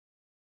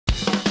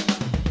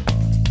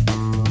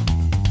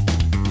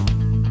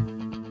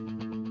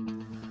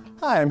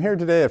Hi, I'm here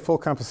today at Full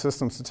Compass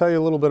Systems to tell you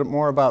a little bit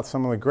more about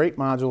some of the great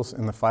modules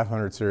in the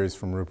 500 series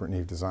from Rupert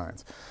Neve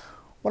Designs.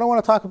 What I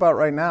want to talk about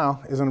right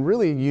now is a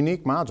really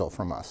unique module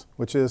from us,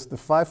 which is the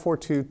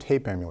 542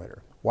 tape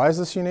emulator. Why is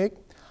this unique?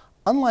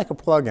 Unlike a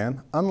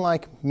plug-in,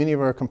 unlike many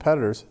of our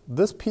competitors,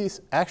 this piece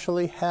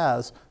actually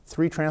has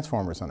 3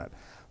 transformers in it.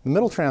 The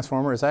middle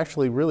transformer is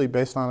actually really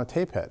based on a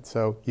tape head,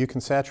 so you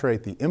can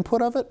saturate the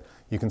input of it,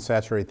 you can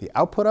saturate the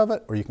output of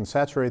it, or you can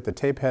saturate the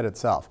tape head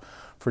itself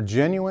for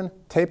genuine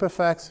tape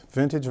effects,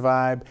 vintage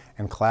vibe,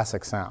 and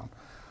classic sound.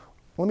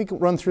 Let me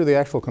run through the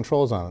actual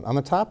controls on it. On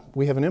the top,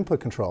 we have an input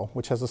control,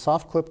 which has a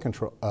soft clip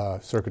control,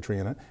 circuitry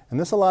in it, and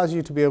this allows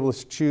you to be able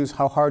to choose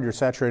how hard you're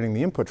saturating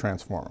the input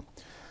transformer.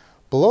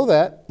 Below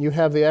that, you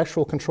have the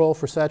actual control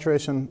for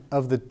saturation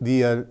of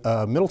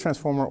the middle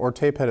transformer or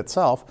tape head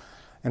itself,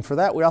 and for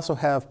that we also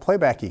have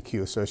playback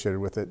EQ associated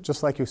with it,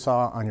 just like you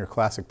saw on your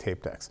classic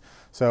tape decks.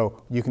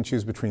 So you can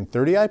choose between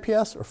 30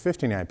 IPS or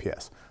 15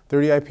 IPS.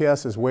 30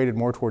 IPS is weighted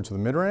more towards the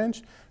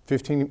mid-range.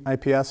 15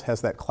 IPS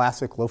has that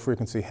classic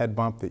low-frequency head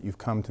bump that you've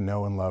come to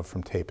know and love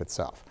from tape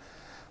itself.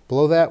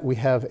 Below that, we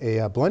have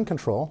a blend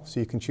control,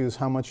 so you can choose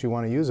how much you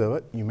want to use of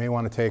it. You may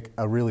want to take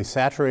a really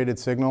saturated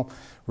signal,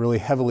 really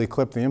heavily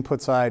clip the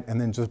input side,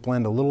 and then just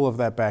blend a little of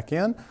that back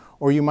in.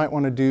 Or you might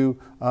want to do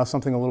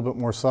something a little bit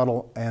more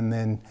subtle and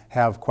then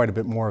have quite a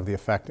bit more of the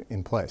effect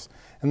in place.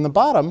 In the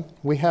bottom,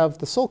 we have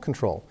the silk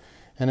control.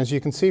 And as you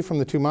can see from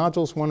the 2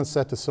 modules, one is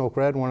set to silk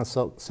red, one is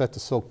set to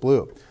silk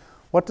blue.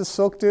 What does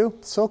silk do?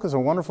 Silk is a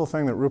wonderful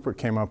thing that Rupert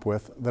came up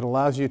with that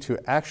allows you to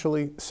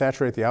actually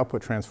saturate the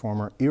output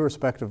transformer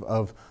irrespective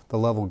of the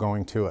level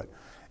going to it.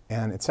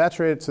 And it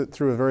saturates it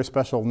through a very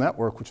special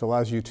network which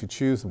allows you to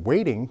choose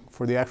weighting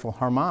for the actual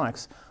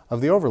harmonics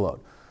of the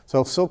overload.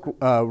 So silk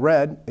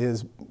red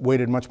is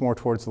weighted much more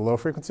towards the low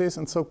frequencies,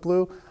 and silk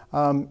blue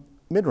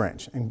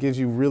mid-range, and gives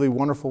you really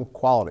wonderful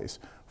qualities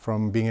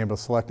from being able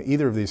to select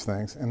either of these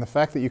things. And the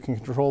fact that you can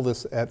control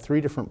this at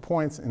 3 different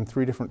points in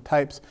 3 different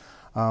types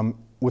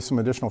with some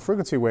additional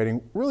frequency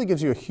weighting really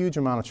gives you a huge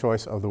amount of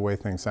choice of the way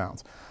things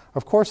sounds.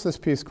 Of course, this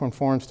piece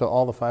conforms to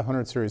all the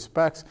 500 series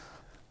specs.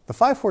 The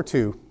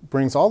 542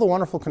 brings all the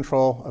wonderful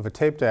control of a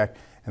tape deck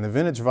and the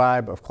vintage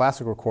vibe of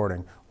classic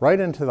recording right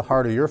into the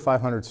heart of your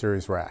 500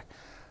 series rack.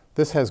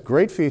 This has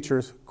great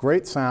features,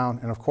 great sound,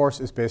 and of course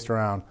is based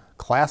around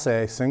Class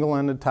A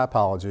single-ended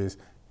topologies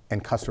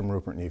and custom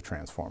Rupert Neve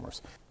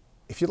transformers.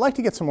 If you'd like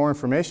to get some more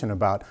information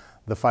about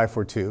the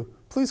 542,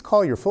 please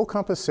call your Full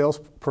Compass sales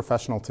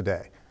professional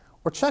today,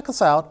 or check us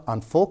out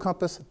on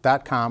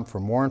fullcompass.com for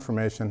more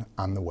information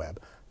on the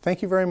web.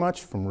 Thank you very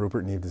much from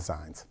Rupert Neve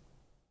Designs.